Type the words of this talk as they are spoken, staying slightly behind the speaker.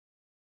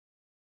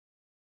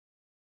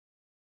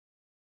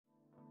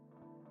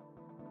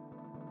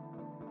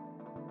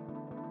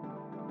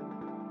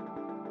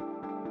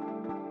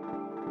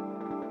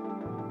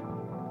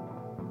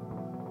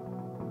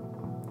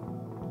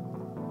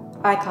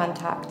Eye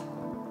contact.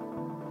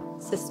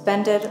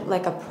 Suspended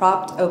like a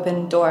propped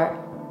open door.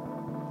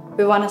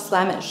 We want to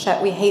slam it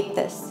shut. We hate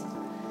this.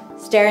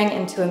 Staring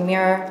into a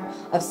mirror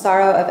of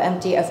sorrow, of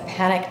empty, of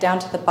panic, down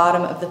to the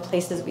bottom of the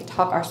places we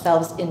talk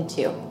ourselves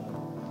into.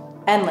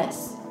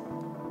 Endless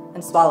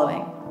and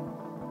swallowing.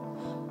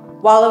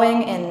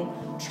 Wallowing in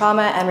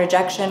trauma and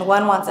rejection.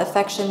 One wants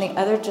affection, the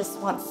other just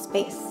wants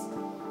space.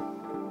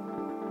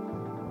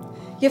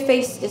 Your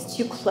face is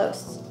too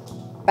close.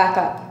 Back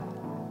up.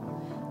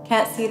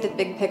 Can't see the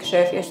big picture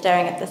if you're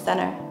staring at the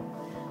center.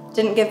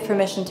 Didn't give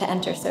permission to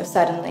enter so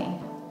suddenly.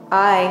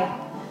 I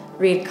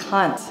read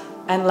Kant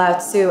and Lao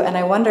Tzu, and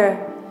I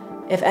wonder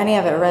if any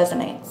of it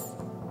resonates.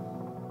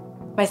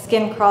 My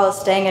skin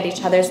crawls, staying at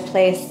each other's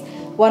place.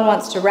 One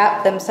wants to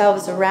wrap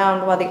themselves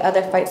around while the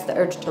other fights the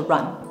urge to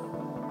run.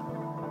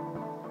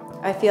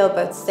 I feel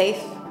both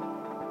safe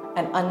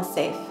and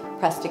unsafe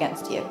pressed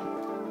against you.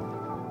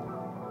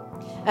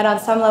 And on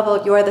some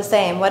level, you're the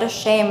same. What a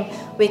shame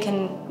we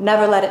can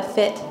never let it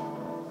fit.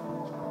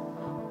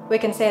 We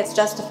can say it's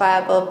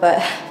justifiable,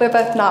 but we're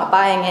both not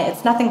buying it.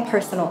 It's nothing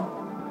personal.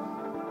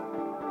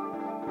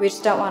 We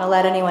just don't want to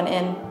let anyone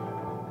in.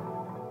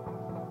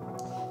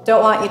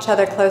 Don't want each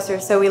other closer,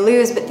 so we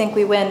lose but think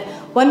we win.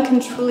 One can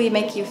truly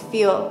make you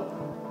feel,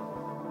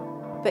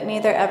 but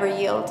neither ever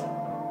yield.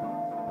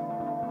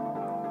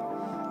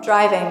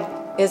 Driving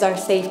is our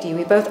safety.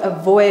 We both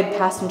avoid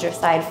passenger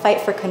side,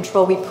 fight for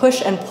control. We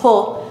push and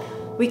pull.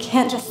 We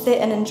can't just sit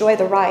and enjoy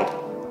the ride.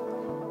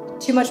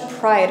 Too much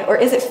pride, or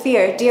is it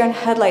fear? Deer in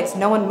headlights,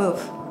 no one move.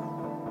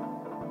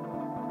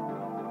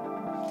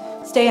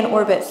 Stay in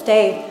orbit,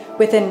 stay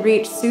within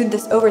reach, soothe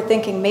this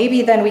overthinking.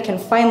 Maybe then we can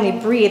finally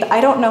breathe.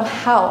 I don't know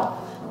how.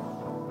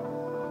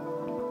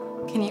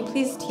 Can you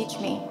please teach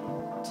me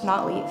to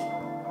not leave?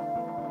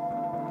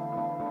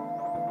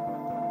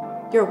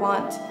 Your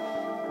want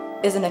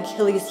is an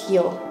Achilles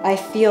heel. I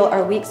feel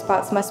our weak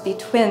spots must be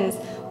twins.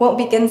 Won't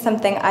begin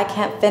something I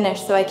can't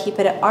finish, so I keep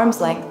it at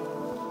arm's length.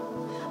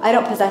 I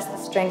don't possess the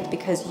strength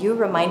because you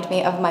remind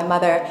me of my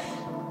mother,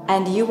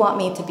 and you want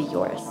me to be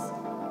yours.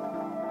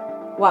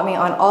 Want me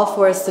on all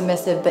fours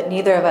submissive, but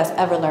neither of us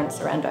ever learned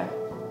surrender.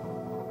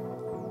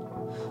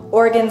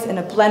 Organs in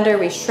a blender,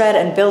 we shred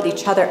and build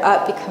each other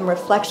up, become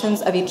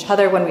reflections of each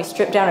other when we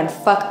strip down and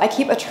fuck. I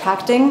keep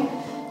attracting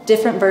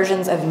different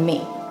versions of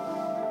me.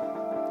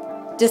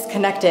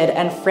 Disconnected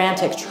and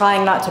frantic,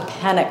 trying not to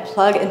panic,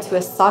 plug into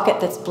a socket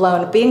that's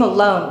blown. Being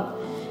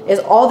alone is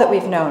all that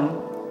we've known.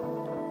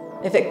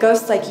 If it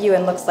ghosts like you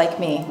and looks like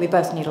me, we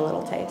both need a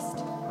little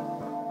taste.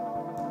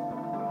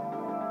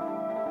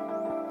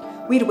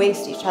 We'd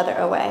waste each other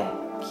away,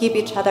 keep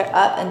each other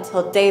up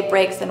until day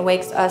breaks and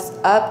wakes us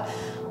up.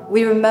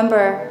 We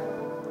remember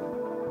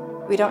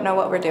we don't know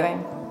what we're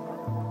doing.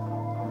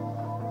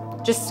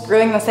 Just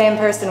screwing the same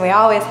person we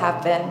always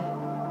have been.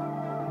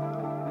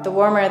 The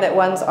warmer that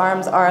one's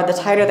arms are, the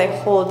tighter they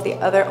hold, the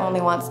other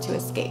only wants to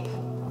escape.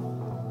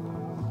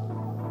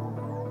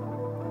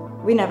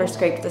 We never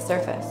scraped the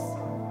surface.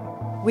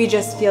 We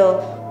just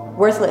feel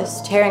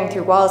worthless, tearing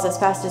through walls as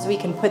fast as we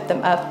can put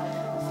them up.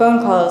 Phone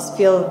calls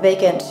feel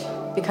vacant,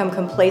 become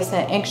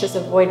complacent, anxious,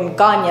 avoidant,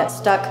 gone yet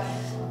stuck.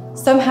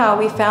 Somehow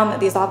we found that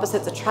these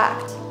opposites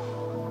attract,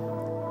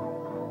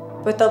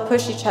 but they'll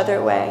push each other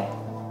away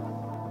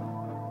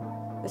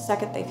the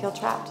second they feel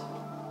trapped.